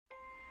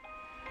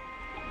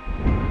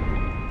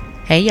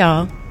Hey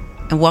y'all,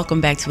 and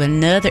welcome back to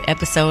another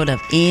episode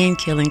of In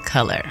Killing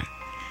Color.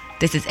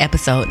 This is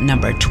episode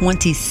number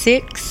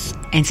 26,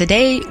 and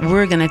today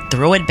we're going to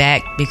throw it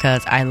back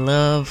because I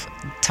love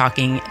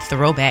talking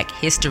throwback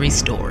history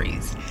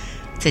stories.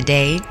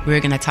 Today we're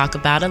going to talk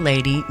about a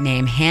lady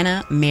named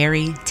Hannah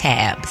Mary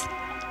Tabbs.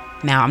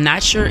 Now, I'm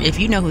not sure if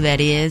you know who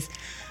that is,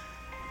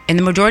 and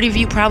the majority of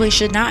you probably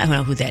should not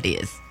know who that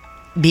is,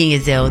 being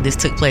as though this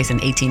took place in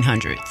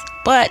 1800s.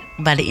 But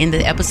by the end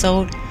of the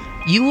episode,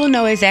 you will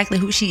know exactly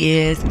who she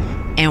is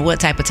and what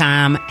type of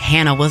time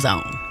Hannah was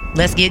on.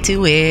 Let's get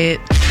to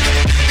it.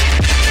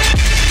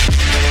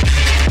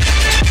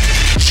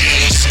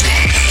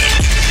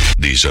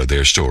 These are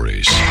their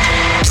stories.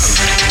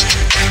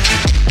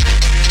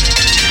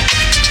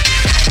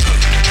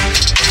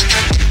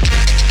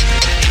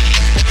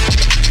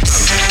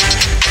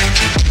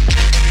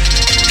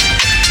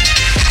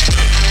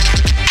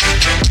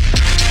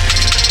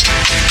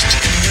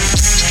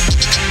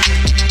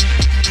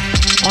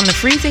 On the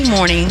freezing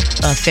morning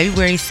of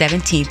February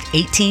 17th,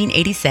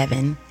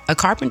 1887, a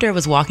carpenter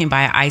was walking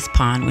by an ice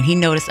pond when he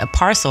noticed a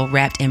parcel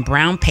wrapped in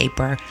brown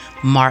paper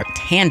marked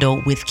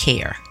 "Handle with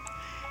care."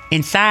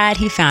 Inside,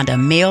 he found a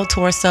male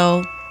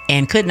torso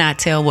and could not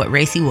tell what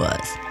race he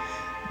was.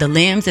 The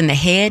limbs and the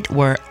head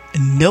were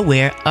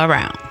nowhere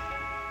around.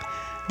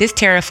 This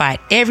terrified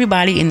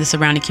everybody in the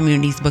surrounding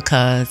communities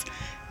because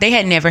they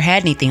had never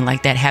had anything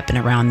like that happen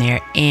around there.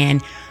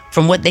 And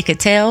from what they could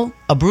tell,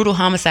 a brutal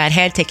homicide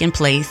had taken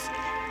place.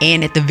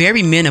 And at the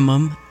very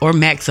minimum or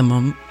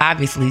maximum,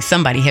 obviously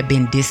somebody had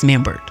been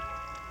dismembered.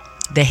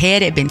 The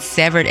head had been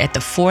severed at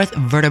the fourth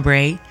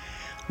vertebrae.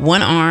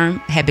 One arm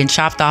had been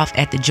chopped off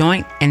at the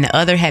joint, and the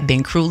other had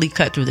been cruelly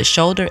cut through the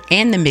shoulder,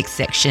 and the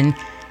midsection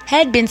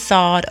had been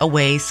sawed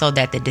away so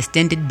that the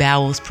distended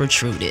bowels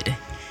protruded.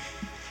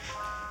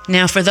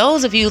 Now, for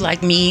those of you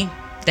like me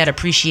that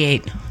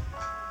appreciate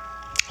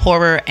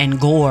horror and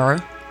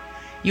gore,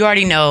 you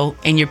already know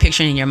and you're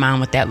picturing in your mind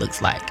what that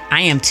looks like.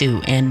 I am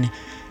too, and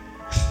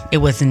it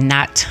was a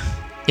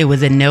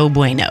no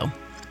bueno.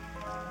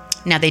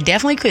 Now, they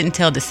definitely couldn't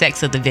tell the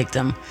sex of the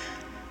victim,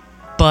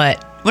 they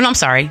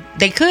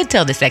could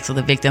tell the sex of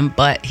the victim,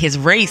 but his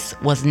race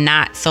was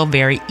not so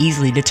very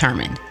easily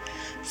determined.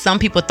 Some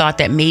people thought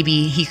that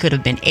maybe he could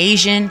have been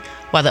Asian,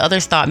 while the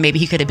others thought maybe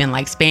he could have been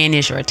like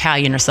Spanish or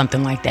Italian or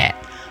something like that.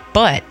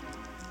 But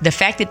the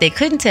fact that they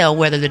couldn't tell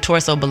whether the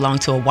torso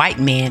belonged to a white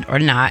man or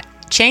not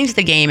changed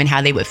the game and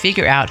how they would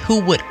figure out who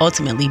would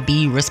ultimately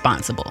be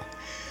responsible.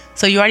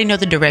 So you already know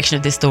the direction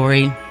of this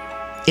story.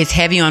 It's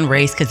heavy on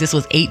race because this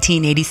was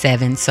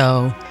 1887.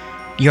 So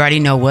you already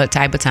know what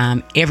type of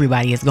time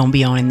everybody is going to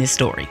be on in this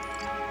story.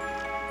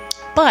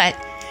 But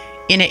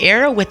in an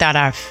era without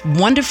our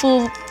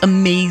wonderful,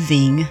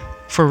 amazing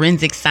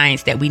forensic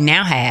science that we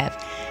now have,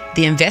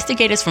 the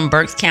investigators from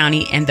Berks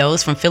County and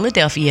those from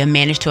Philadelphia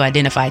managed to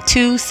identify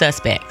two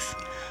suspects: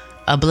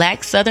 a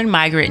black Southern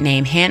migrant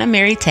named Hannah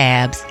Mary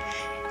Tabbs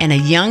and a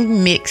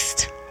young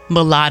mixed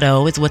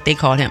mulatto, is what they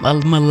called him, a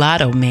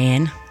mulatto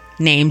man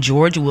named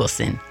George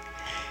Wilson.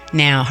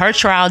 Now, her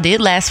trial did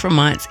last for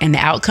months, and the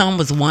outcome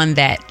was one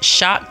that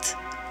shocked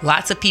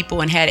lots of people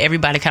and had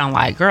everybody kind of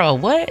like, girl,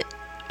 what?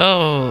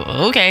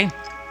 Oh, okay.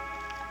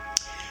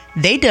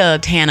 They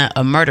dubbed Hannah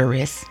a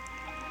murderess,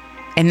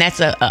 and that's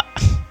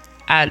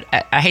I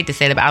hate to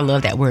say that, but I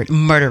love that word,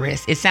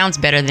 murderess. It sounds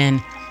better than,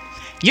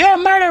 you're a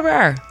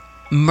murderer.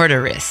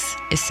 Murderess.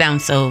 It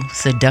sounds so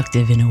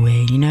seductive in a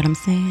way, you know what I'm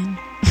saying?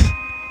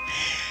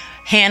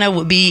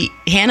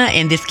 Hannah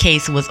in this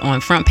case was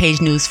on front page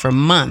news for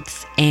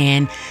months.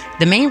 And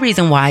the main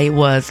reason why it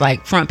was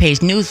like front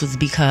page news was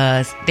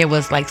because there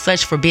was like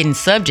such forbidden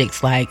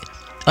subjects like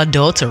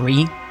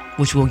adultery,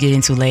 which we'll get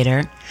into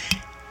later,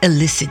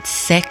 illicit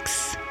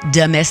sex,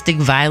 domestic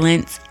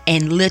violence,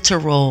 and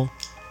literal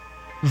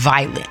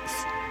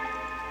violence.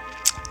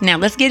 Now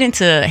let's get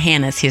into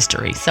Hannah's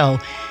history. So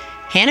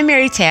Hannah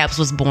Mary Tabbs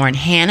was born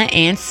Hannah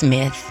Ann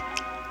Smith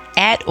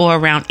at or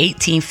around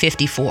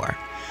 1854.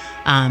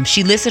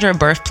 She listed her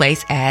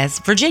birthplace as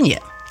Virginia,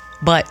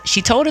 but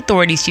she told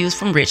authorities she was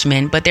from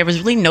Richmond, but there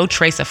was really no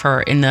trace of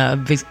her in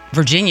the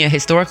Virginia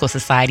Historical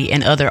Society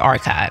and other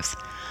archives.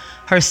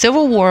 Her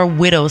Civil War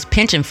widow's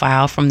pension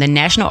file from the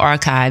National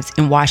Archives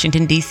in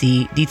Washington,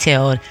 D.C.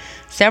 detailed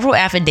several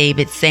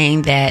affidavits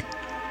saying that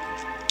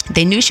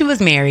they knew she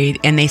was married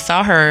and they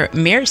saw her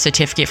marriage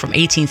certificate from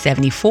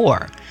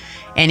 1874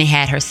 and it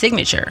had her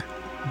signature,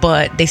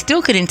 but they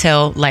still couldn't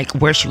tell like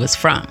where she was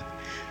from.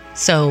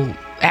 So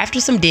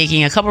after some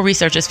digging, a couple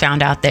researchers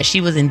found out that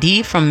she was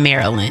indeed from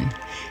Maryland.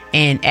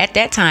 And at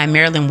that time,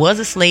 Maryland was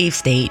a slave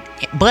state,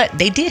 but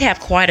they did have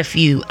quite a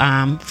few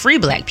free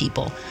black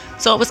people.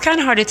 So it was kind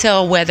of hard to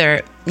tell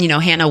whether,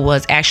 Hannah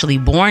was actually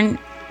born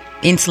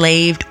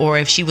enslaved or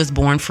if she was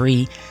born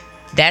free.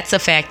 That's a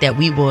fact that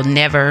we will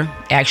never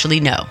actually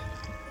know.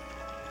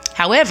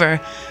 However,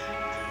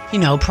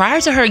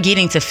 prior to her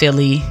getting to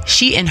Philly,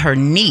 she and her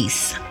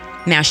niece,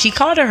 now she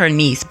called her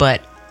niece,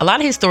 but a lot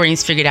of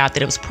historians figured out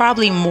that it was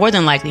probably more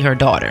than likely her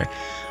daughter.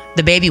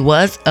 The baby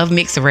was of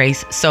mixed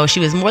race, so she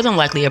was more than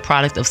likely a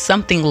product of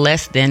something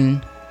less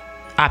than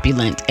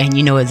opulent, and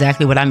you know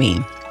exactly what I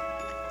mean.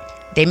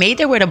 They made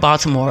their way to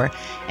Baltimore,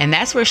 and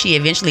that's where she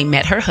eventually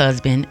met her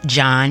husband,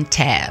 John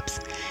Tabbs.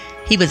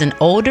 He was an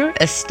older,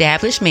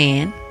 established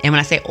man, and when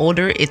I say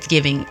older, it's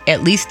giving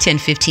at least 10,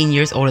 15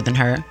 years older than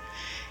her.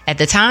 At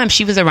the time,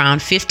 she was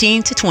around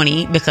 15 to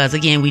 20, because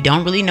again, we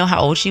don't really know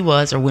how old she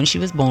was or when she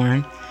was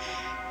born.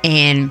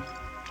 And,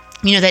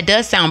 you know, that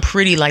does sound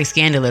pretty like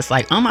scandalous,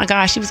 like, oh my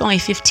gosh, she was only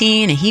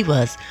 15 and he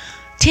was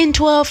 10,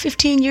 12,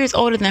 15 years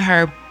older than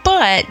her.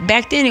 But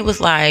back then it was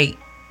like,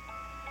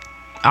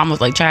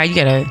 almost like, child, you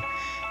gotta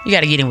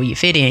get in where you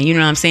fit in, you know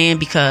what I'm saying?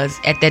 Because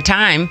at that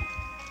time,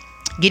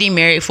 getting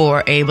married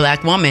for a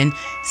black woman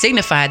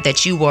signified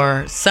that you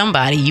were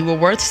somebody, you were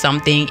worth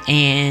something,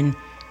 and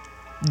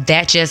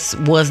that just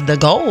was the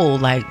goal,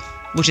 like,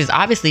 which is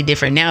obviously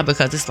different now,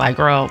 because it's like,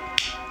 girl,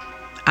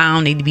 I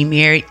don't need to be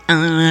married,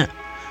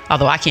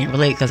 although I can't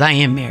relate because I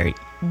am married.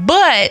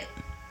 But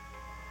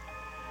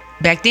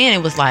back then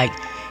it was like,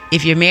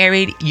 if you're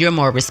married, you're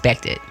more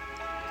respected.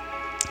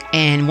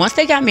 And once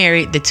they got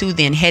married, the two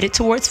then headed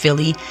towards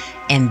Philly,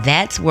 and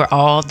that's where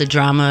all the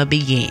drama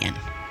began.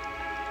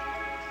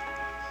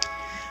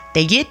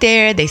 They get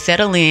there, they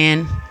settle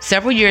in,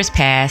 several years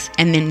pass,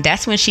 and then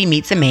that's when she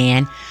meets a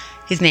man.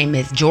 His name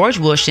is George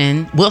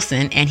Wilson,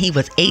 and he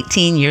was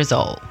 18 years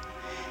old.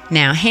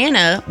 Now,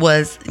 Hannah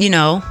was, you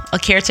know, a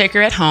caretaker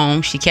at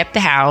home. She kept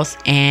the house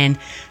and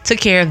took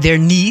care of their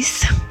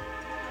niece,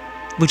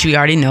 which we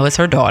already know is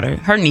her daughter,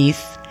 her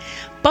niece.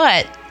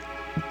 But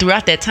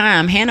throughout that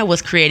time, Hannah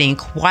was creating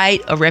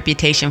quite a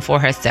reputation for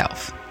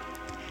herself.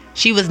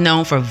 She was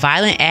known for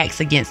violent acts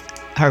against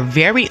her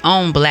very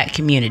own black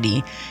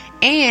community.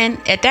 And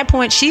at that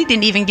point, she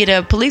didn't even get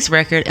a police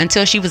record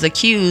until she was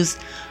accused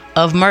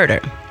of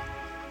murder.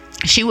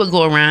 She would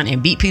go around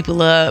and beat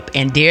people up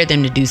and dare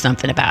them to do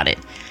something about it.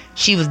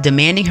 She was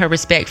demanding her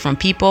respect from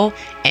people,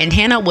 and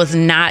Hannah was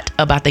not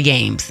about the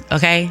games,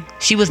 okay?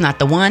 She was not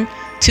the 1,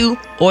 2,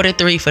 or the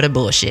 3 for the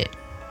bullshit.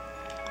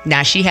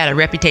 Now, she had a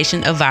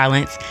reputation of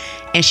violence,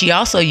 and she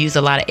also used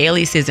a lot of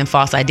aliases and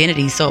false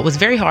identities, so it was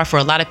very hard for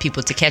a lot of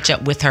people to catch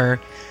up with her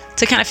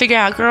to kind of figure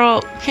out,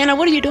 girl, Hannah,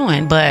 what are you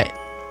doing? But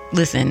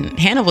listen,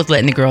 Hannah was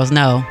letting the girls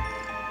know,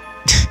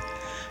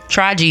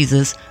 try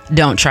Jesus,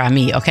 don't try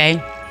me,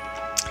 okay?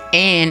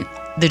 And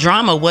the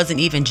drama wasn't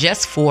even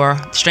just for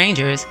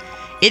strangers.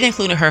 It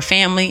included her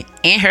family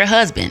and her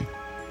husband.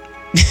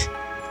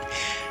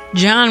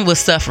 John was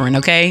suffering,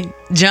 okay?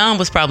 John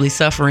was probably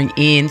suffering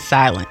in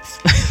silence.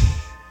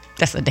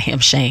 That's a damn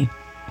shame.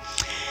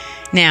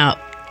 Now,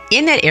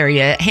 in that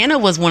area, Hannah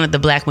was one of the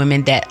black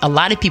women that a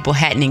lot of people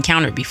hadn't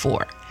encountered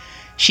before.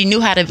 She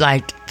knew how to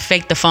like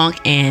fake the funk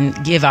and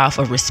give off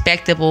a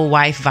respectable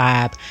wife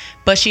vibe,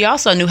 but she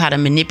also knew how to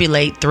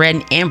manipulate,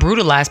 threaten, and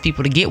brutalize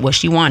people to get what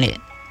she wanted,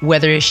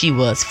 whether she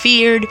was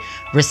feared,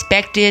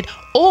 respected,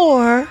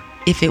 or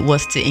if it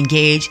was to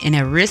engage in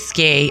a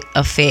risque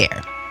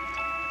affair.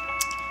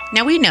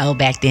 Now, we know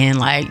back then,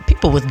 like,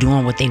 people was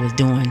doing what they was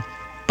doing,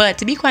 but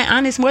to be quite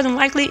honest, more than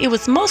likely, it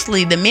was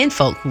mostly the men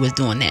folk who was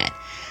doing that.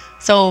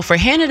 So for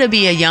Hannah to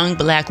be a young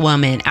black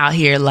woman out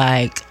here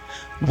like,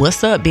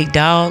 what's up, big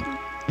dog,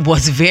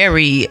 was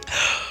very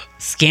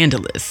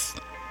scandalous.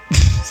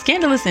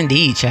 Scandalous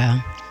indeed,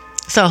 child.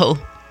 So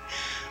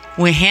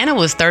when Hannah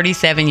was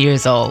 37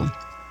 years old,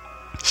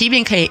 she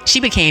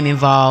became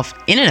involved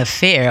in an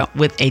affair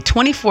with a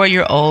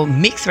 24-year-old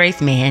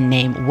mixed-race man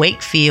named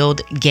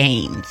Wakefield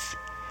Gaines.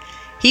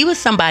 He was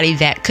somebody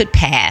that could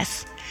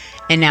pass.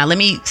 And now let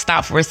me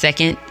stop for a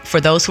second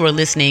for those who are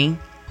listening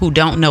who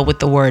don't know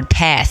what the word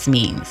pass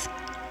means.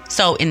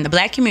 So in the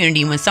black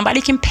community, when somebody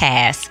can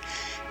pass,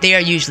 they are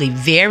usually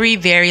very,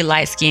 very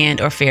light-skinned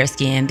or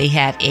fair-skinned. They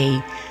have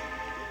a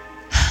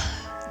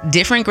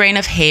different grain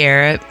of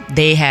hair.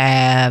 They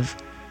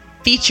have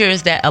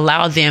features that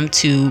allow them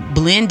to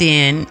blend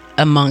in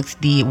amongst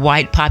the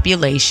white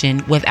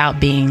population without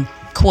being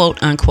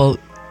quote unquote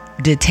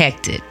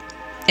detected.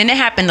 And it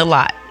happened a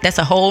lot. That's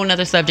a whole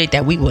nother subject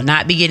that we will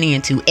not be getting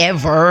into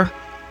ever,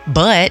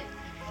 but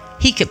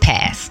he could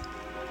pass.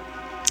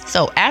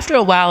 So after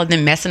a while of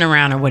them messing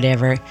around or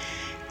whatever,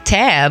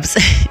 Tabbs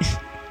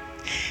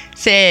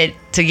said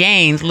to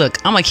Gaines, look,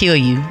 I'm gonna kill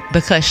you,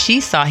 because she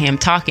saw him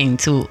talking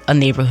to a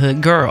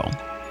neighborhood girl.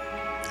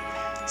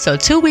 So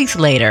 2 weeks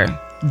later,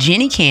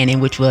 Jenny Cannon,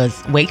 which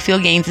was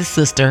Wakefield Gaines'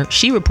 sister,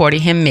 she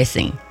reported him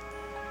missing.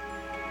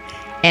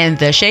 And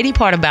the shady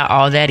part about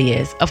all that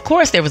is, of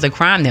course, there was a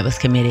crime that was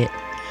committed,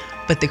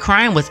 but the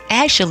crime was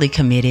actually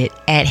committed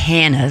at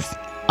Hannah's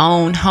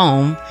own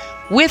home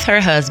with her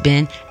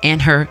husband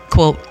and her,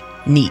 quote,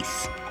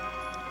 niece.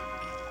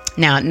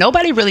 Now,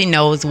 nobody really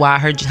knows why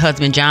her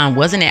husband John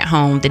wasn't at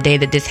home the day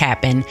that this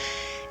happened,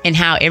 and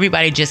how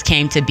everybody just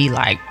came to be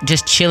like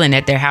just chilling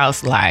at their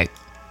house, like,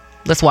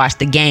 let's watch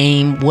the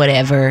game,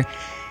 whatever.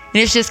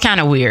 And it's just kind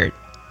of weird.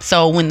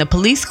 So when the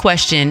police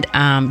questioned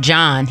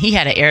John, he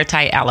had an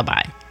airtight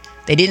alibi.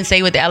 They didn't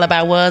say what the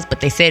alibi was, but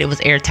they said it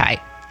was airtight.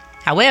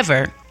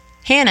 However,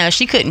 Hannah,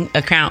 she couldn't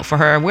account for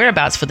her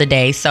whereabouts for the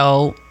day,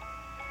 so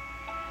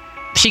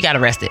she got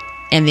arrested.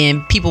 And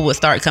then people would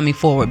start coming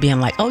forward being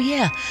like, oh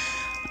yeah,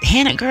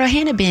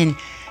 Hannah been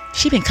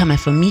coming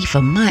for me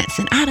for months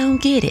and I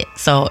don't get it.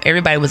 So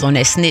everybody was on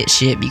that snitch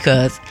shit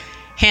because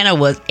Hannah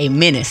was a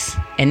menace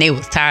and they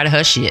was tired of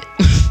her shit.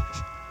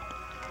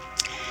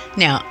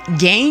 Now,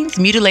 Gaines'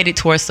 mutilated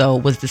torso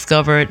was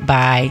discovered in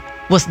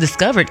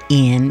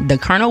the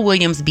Colonel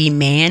Williams B.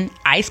 Mann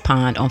Ice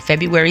Pond on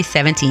February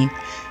 17,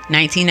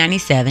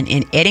 1997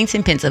 in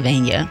Eddington,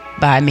 Pennsylvania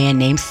by a man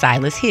named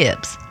Silas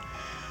Hibbs.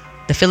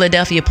 The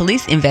Philadelphia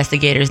police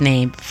investigators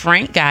named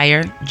Frank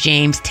Geyer,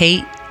 James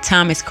Tate,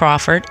 Thomas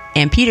Crawford,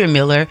 and Peter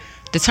Miller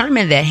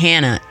determined that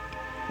Hannah,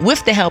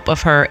 with the help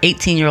of her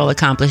 18-year-old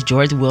accomplice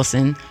George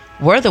Wilson,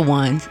 were the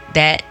ones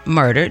that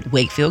murdered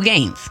Wakefield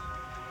Gaines.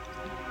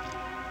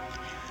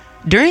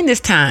 During this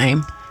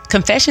time,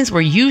 confessions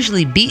were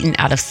usually beaten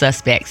out of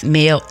suspects,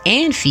 male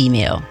and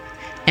female.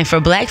 And for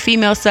black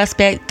female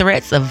suspect,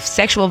 threats of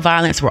sexual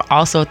violence were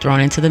also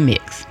thrown into the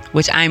mix,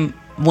 which I'm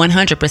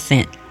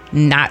 100%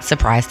 not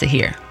surprised to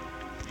hear.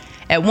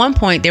 At one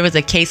point, there was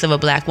a case of a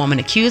black woman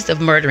accused of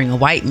murdering a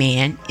white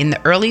man in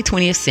the early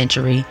 20th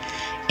century,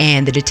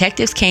 and the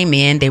detectives came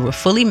in. They were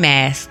fully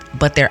masked,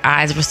 but their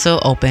eyes were still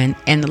open,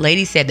 and the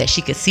lady said that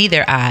she could see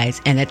their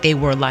eyes and that they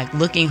were like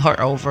looking her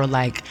over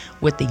like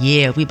with the,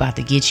 yeah, we about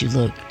to get you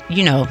look.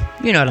 You know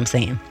what I'm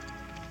saying?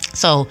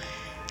 So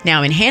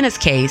now in Hannah's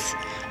case,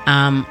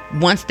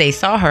 once they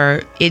saw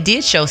her, it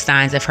did show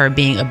signs of her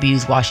being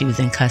abused while she was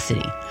in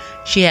custody.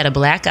 She had a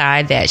black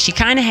eye that she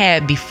kind of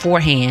had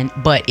beforehand,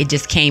 but it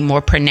just came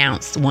more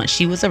pronounced once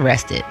she was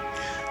arrested.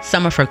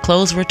 Some of her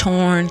clothes were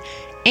torn,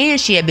 and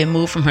she had been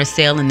moved from her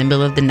cell in the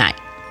middle of the night.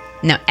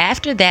 Now,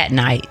 after that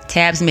night,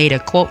 Tabbs made a,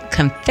 quote,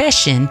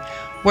 confession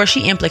where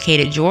she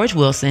implicated George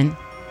Wilson,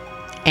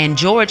 and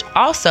George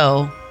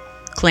also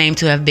claimed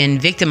to have been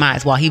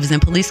victimized while he was in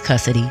police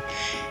custody.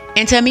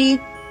 And to me,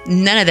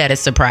 none of that is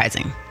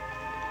surprising,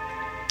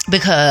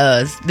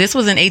 because this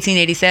was in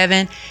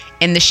 1887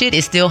 and the shit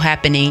is still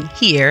happening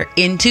here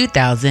in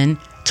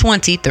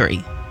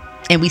 2023,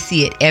 and we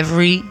see it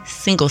every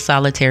single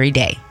solitary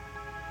day.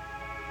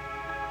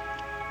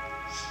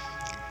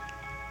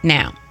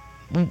 Now,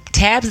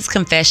 Tabbs'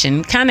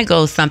 confession kind of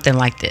goes something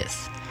like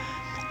this.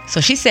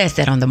 So she says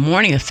that on the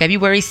morning of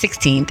February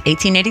 16th,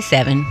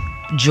 1887,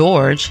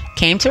 George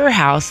came to her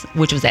house,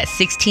 which was at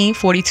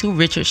 1642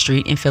 Richard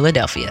Street in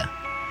Philadelphia.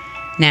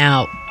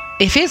 Now,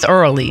 if it's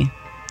early,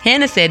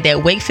 Hannah said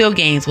that Wakefield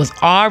Gaines was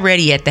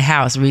already at the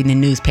house reading the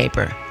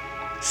newspaper.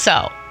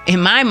 So, in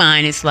my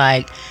mind, it's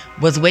like,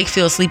 was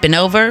Wakefield sleeping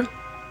over?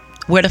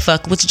 Where the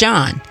fuck was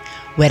John?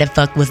 Where the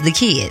fuck was the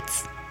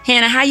kids?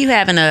 Hannah, how you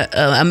having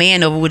a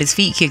man over with his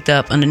feet kicked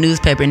up on the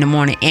newspaper in the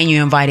morning and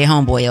you invited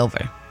homeboy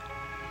over?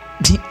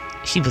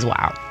 She was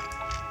wild.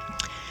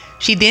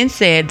 She then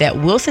said that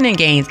Wilson and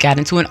Gaines got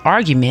into an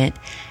argument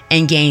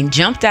and Gaines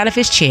jumped out of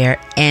his chair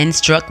and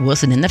struck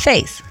Wilson in the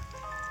face.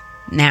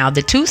 Now,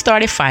 the two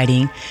started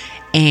fighting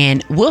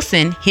and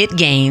Wilson hit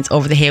Gaines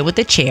over the head with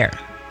a chair.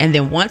 And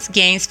then once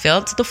Gaines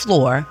fell to the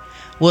floor,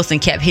 Wilson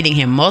kept hitting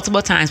him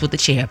multiple times with the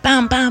chair.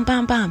 Bam, bam,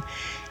 bam, bam.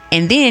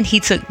 And then he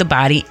took the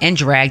body and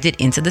dragged it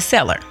into the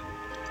cellar.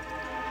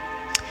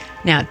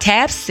 Now,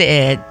 Tabbs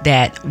said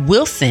that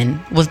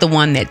Wilson was the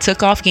one that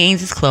took off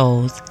Gaines'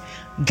 clothes,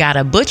 got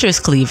a butcher's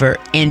cleaver,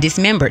 and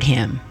dismembered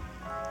him.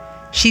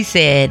 She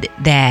said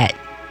that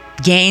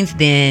Gaines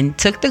then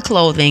took the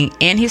clothing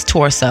and his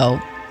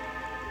torso,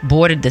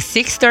 boarded the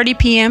 6:30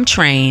 p.m.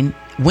 train,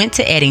 went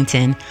to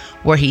Eddington,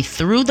 where he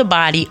threw the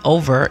body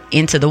over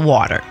into the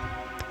water.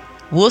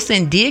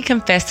 Wilson did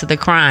confess to the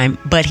crime,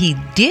 but he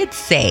did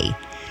say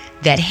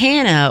that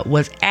Hannah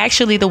was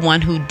actually the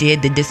one who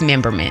did the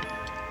dismemberment.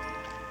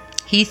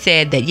 He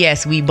said that,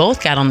 yes, we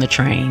both got on the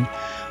train,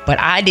 but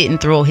I didn't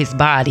throw his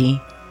body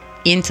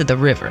into the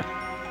river.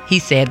 He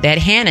said that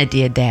Hannah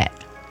did that.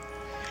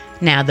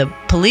 Now,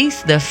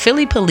 the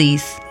Philly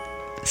police,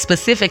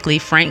 specifically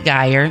Frank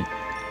Geyer,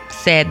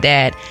 said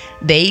that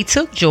they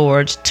took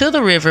George to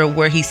the river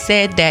where he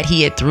said that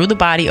he had threw the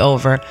body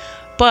over,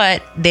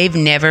 but they've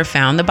never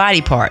found the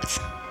body parts.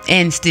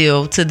 And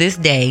still to this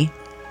day,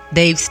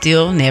 they've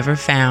still never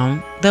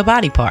found the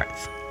body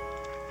parts.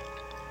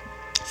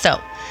 So,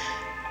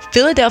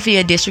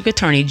 Philadelphia District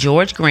Attorney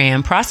George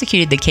Graham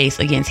prosecuted the case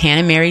against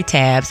Hannah Mary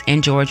Tabbs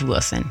and George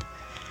Wilson.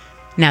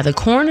 Now, the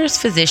coroner's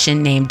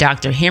physician named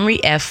Dr.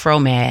 Henry F.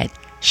 Fromad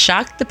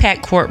shocked the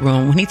packed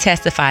courtroom when he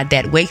testified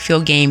that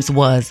Wakefield Gaines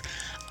was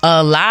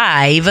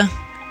alive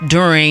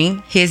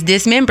during his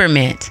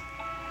dismemberment.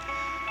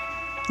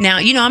 Now,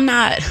 I'm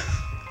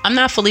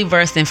not fully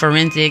versed in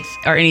forensics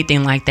or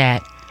anything like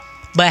that,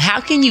 but how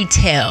can you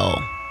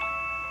tell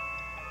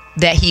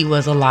that he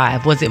was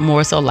alive? Was it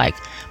more so like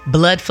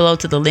blood flow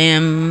to the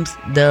limbs,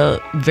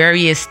 the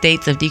various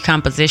states of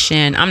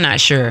decomposition? I'm not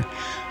sure.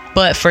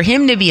 But for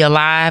him to be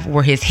alive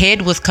where his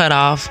head was cut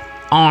off,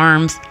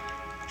 arms,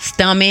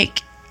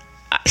 stomach,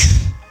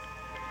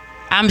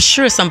 I'm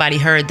sure somebody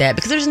heard that,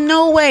 because there's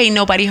no way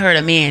nobody heard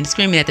a man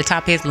screaming at the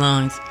top of his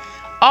lungs,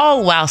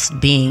 all whilst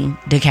being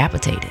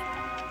decapitated.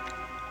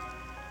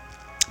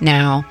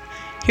 Now,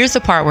 here's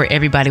the part where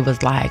everybody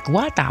was like,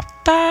 what the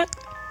fuck?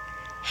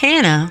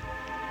 Hannah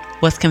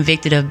was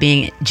convicted of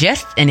being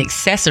just an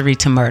accessory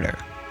to murder.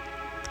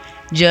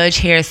 Judge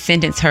Harris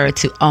sentenced her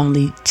to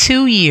only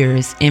 2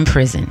 years in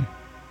prison.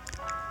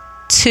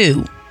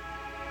 2.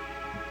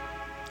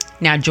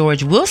 Now,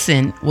 George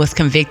Wilson was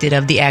convicted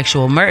of the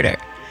actual murder,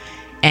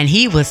 and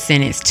he was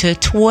sentenced to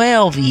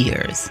 12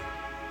 years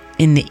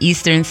in the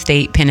Eastern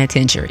State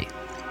Penitentiary.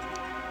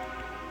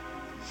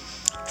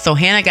 So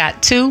Hannah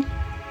got 2,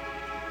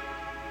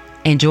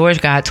 and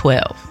George got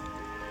 12.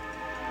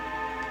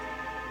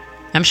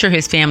 I'm sure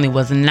his family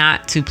was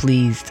not too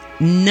pleased,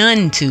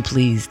 none too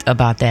pleased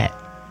about that.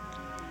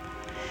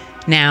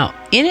 Now,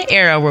 in an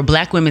era where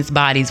black women's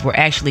bodies were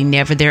actually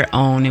never their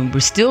own and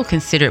were still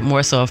considered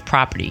more so of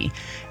property,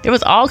 there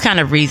was all kind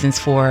of reasons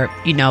for,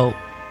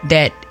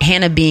 that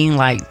Hannah being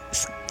like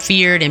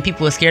feared and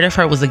people were scared of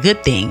her was a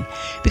good thing,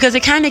 because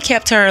it kind of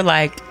kept her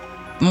like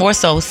more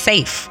so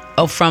safe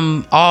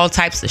from all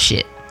types of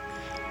shit.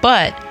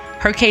 But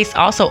her case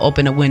also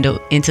opened a window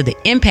into the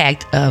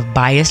impact of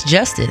biased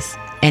justice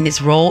and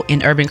its role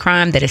in urban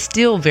crime that is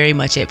still very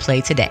much at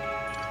play today.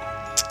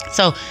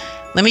 So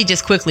let me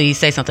just quickly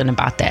say something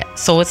about that.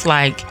 So it's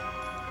like,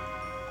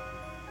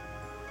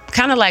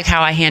 kind of like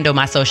how I handle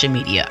my social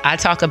media. I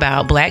talk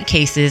about black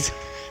cases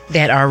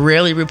that are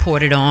rarely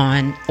reported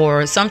on,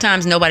 or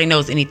sometimes nobody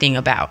knows anything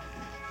about.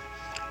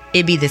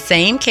 It'd be the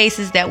same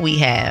cases that we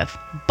have,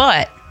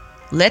 but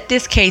let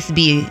this case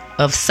be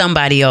of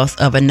somebody else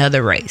of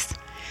another race.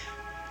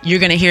 You're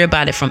going to hear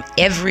about it from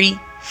every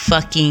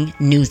fucking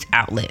news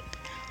outlet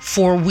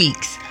for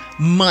weeks,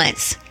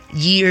 months,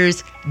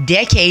 years,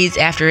 decades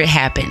after it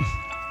happened.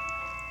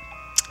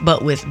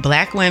 But with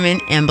black women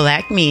and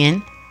black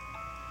men,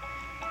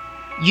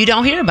 you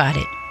don't hear about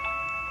it.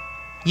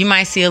 You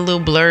might see a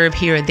little blurb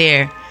here or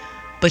there,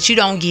 but you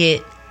don't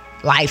get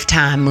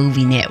Lifetime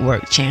Movie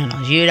Network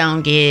channels. You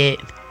don't get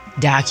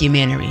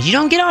documentaries. You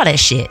don't get all that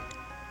shit.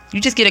 You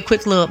just get a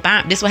quick little,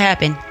 bam, this what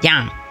happened.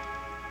 Yum.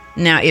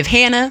 Now, if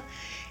Hannah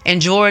and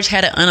George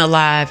had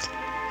unalived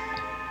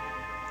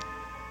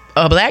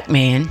a black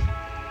man,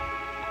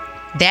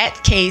 that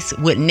case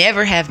would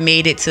never have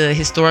made it to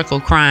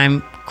historical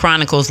crime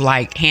chronicles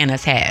like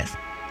Hannah's has.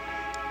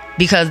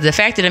 Because the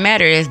fact of the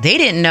matter is, they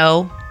didn't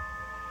know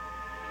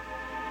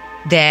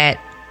that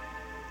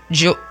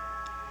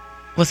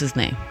what's his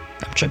name?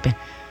 I'm tripping.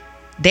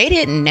 They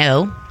didn't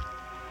know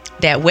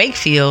that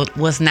Wakefield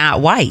was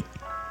not white.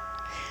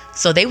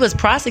 So they was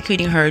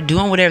prosecuting her,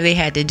 doing whatever they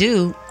had to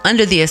do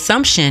under the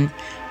assumption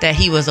that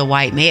he was a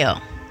white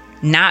male,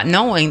 not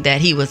knowing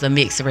that he was a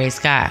mixed race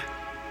guy.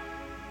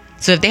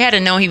 So if they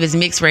had known he was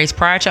mixed race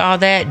prior to all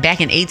that, back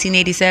in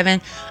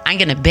 1887, I'm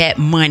going to bet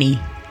money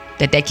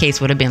that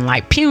case would have been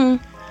like, pew,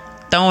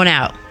 thrown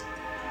out.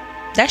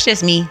 That's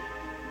just me.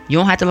 You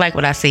don't have to like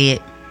what I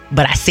said,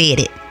 but I said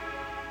it.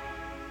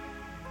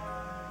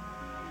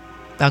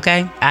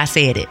 Okay? I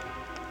said it.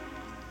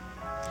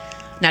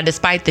 Now,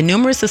 despite the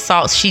numerous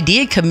assaults she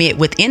did commit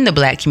within the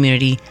black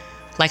community,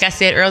 like I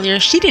said earlier,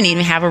 she didn't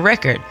even have a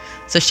record.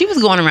 So she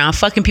was going around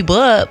fucking people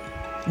up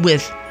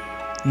with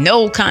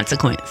no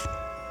consequence.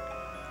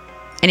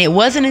 And it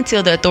wasn't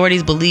until the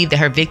authorities believed that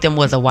her victim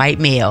was a white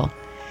male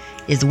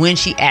is when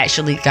she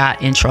actually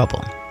got in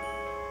trouble.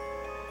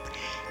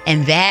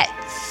 And that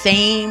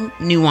same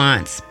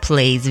nuance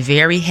plays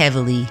very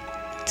heavily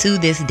to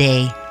this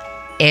day,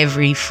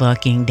 every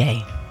fucking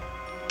day.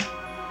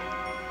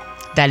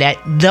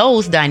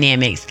 Those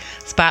dynamics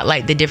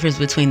spotlight the difference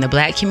between the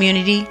black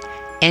community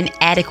and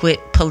adequate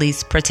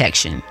police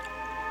protection.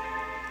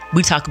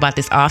 We talk about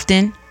this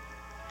often,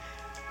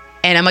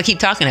 and I'm going to keep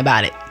talking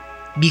about it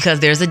because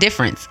there's a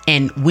difference.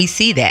 And we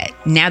see that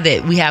now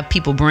that we have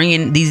people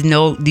bringing these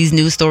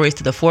news stories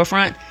to the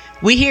forefront.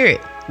 We hear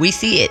it. We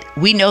see it.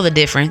 We know the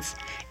difference.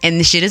 And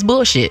the shit is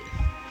bullshit.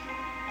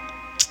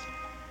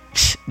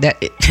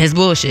 That is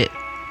bullshit.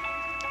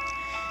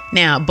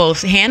 Now,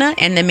 both Hannah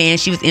and the man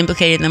she was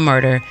implicated in the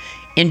murder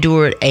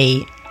endured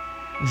a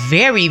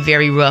very,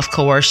 very rough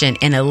coercion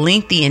and a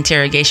lengthy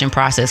interrogation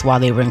process while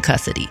they were in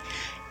custody.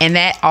 And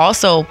that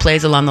also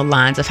plays along the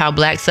lines of how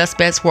black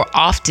suspects were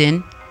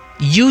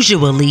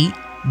usually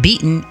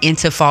beaten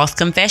into false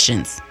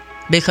confessions.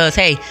 Because,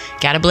 hey,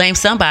 gotta blame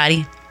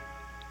somebody.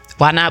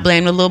 Why not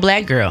blame the little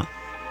black girl?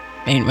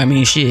 I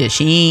mean, shit,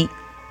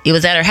 it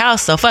was at her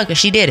house, so fuck her,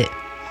 she did it.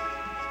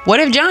 What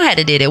if John had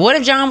to did it? What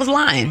if John was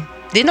lying?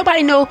 Didn't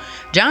nobody know?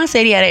 John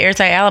said he had an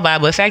airtight alibi,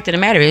 but the fact of the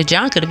matter is,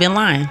 John could have been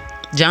lying.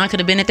 John could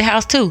have been at the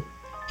house too.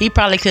 He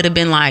probably could have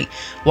been like,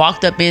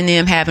 walked up in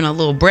them, having a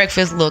little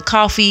breakfast, a little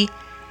coffee.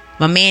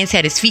 My man's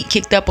had his feet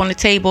kicked up on the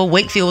table.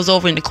 Wakefield was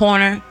over in the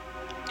corner.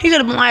 He could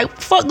have been like,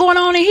 fuck going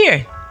on in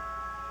here?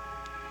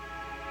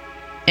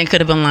 And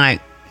could have been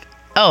like,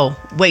 oh,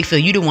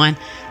 Wakefield, you the one.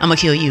 I'm going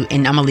to kill you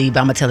and I'm going to leave, but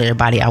I'm going to tell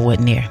everybody I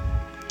wasn't there.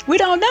 We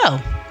don't know.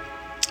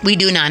 We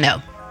do not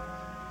know.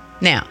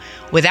 Now,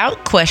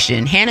 without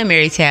question, Hannah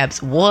Mary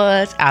Tabbs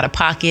was out of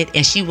pocket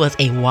and she was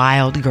a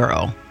wild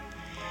girl.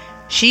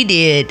 She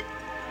did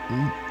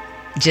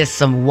just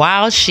some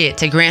wild shit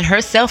to grant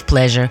herself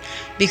pleasure,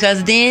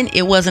 because then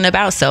it wasn't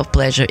about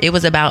self-pleasure. It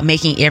was about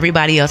making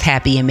everybody else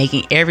happy and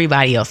making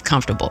everybody else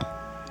comfortable.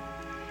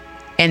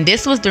 And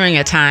this was during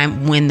a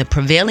time when the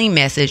prevailing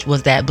message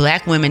was that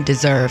Black women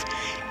deserve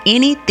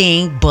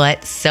anything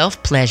but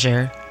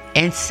self-pleasure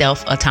and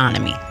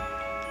self-autonomy.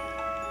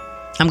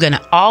 I'm going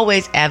to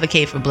always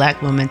advocate for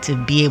Black women to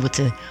be able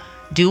to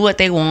do what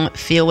they want,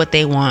 feel what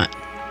they want,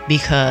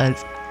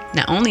 because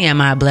not only am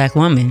I a Black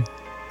woman,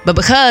 but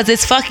because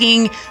it's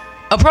fucking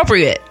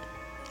appropriate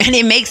and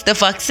it makes the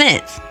fuck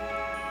sense.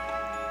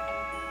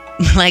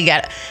 Like,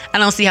 I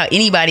don't see how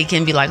anybody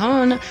can be like,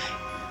 oh no,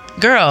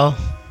 girl,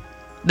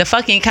 the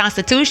fucking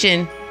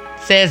Constitution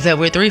says that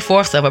we're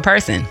 3/4 of a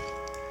person.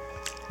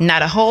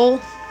 Not a whole,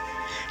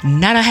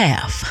 not a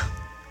half.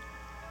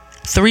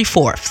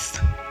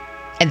 3/4.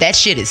 And that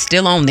shit is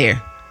still on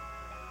there.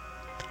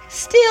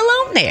 Still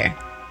on there.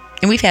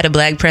 And we've had a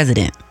Black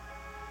president.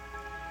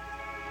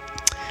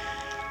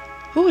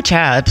 Ooh,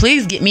 child,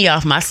 please get me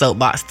off my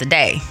soapbox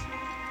today.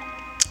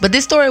 But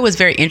this story was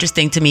very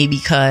interesting to me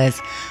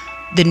because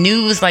the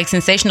news, like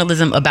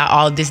sensationalism about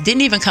all of this,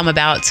 didn't even come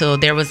about till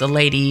there was a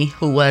lady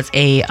who was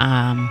a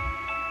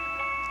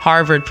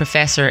Harvard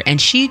professor,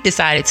 and she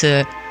decided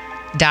to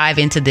dive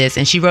into this,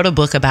 and she wrote a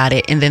book about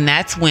it. And then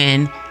that's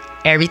when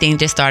everything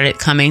just started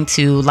coming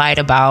to light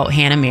about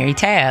Hannah Mary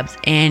Tabbs.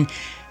 And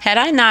had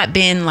I not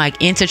been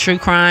like into true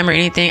crime or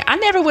anything, I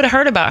never would have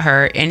heard about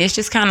her. And it's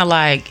just kind of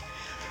like,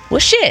 well,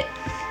 shit,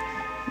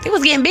 it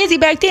was getting busy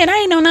back then. I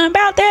ain't know nothing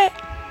about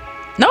that.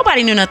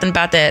 Nobody knew nothing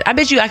about that. I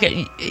bet you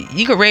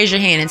could raise your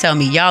hand and tell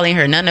me y'all ain't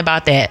heard nothing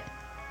about that.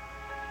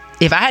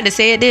 If I had to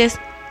say this,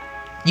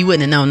 you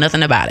wouldn't have known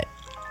nothing about it.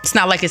 It's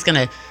not like it's going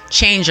to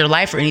change your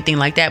life or anything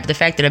like that. But the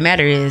fact of the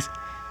matter is,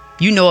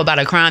 you know about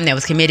a crime that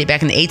was committed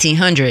back in the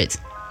 1800s.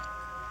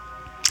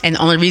 And the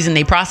only reason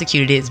they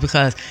prosecuted it is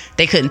because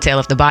they couldn't tell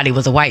if the body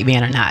was a white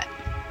man or not.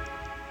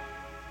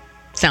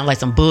 Sounds like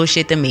some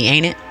bullshit to me,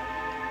 ain't it?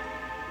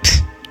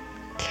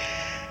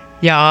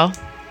 Y'all,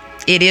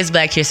 it is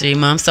Black History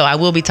Month, so I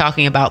will be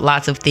talking about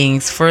lots of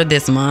things for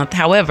this month.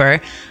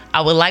 However,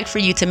 I would like for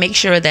you to make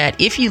sure that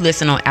if you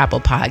listen on Apple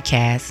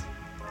Podcasts,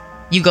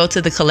 you go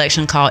to the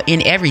collection called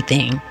In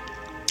Everything.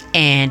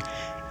 And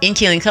In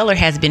Killing Color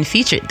has been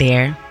featured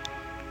there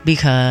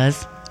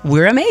because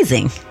we're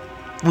amazing.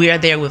 We are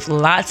there with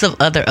lots of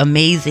other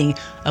amazing,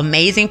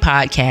 amazing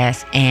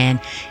podcasts. And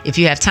if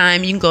you have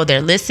time, you can go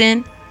there,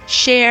 listen,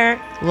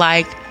 share,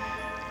 like,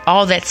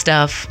 all that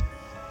stuff,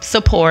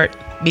 support,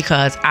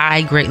 because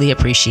I greatly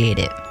appreciate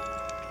it.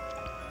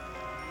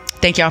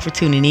 Thank y'all for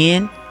tuning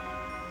in.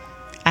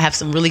 I have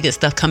some really good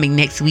stuff coming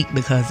next week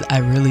because I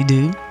really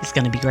do. It's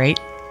going to be great.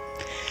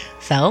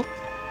 So,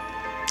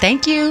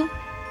 thank you.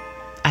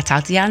 I'll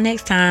talk to y'all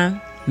next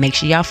time. Make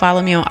sure y'all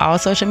follow me on all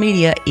social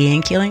media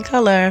in Killing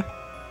Color.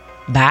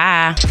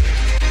 Bye.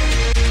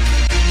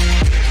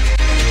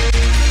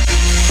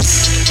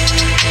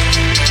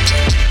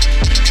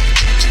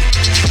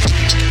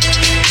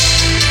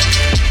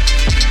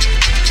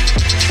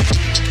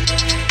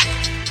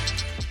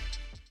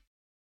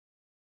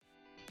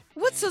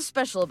 What's so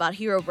special about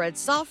Hero Bread's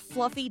soft,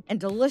 fluffy, and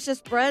delicious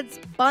breads,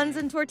 buns,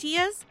 and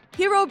tortillas?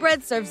 Hero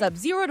Bread serves up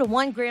 0 to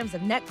 1 grams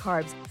of net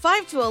carbs,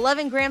 5 to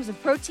 11 grams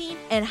of protein,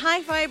 and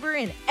high fiber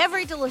in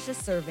every delicious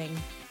serving.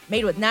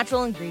 Made with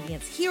natural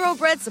ingredients, Hero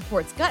Bread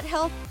supports gut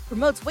health,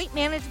 promotes weight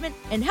management,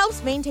 and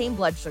helps maintain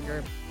blood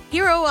sugar.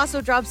 Hero also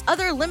drops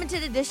other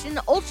limited edition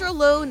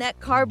ultra-low net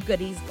carb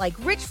goodies like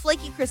rich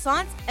flaky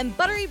croissants and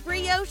buttery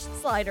brioche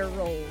slider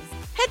rolls.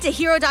 Head to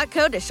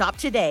hero.co to shop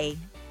today.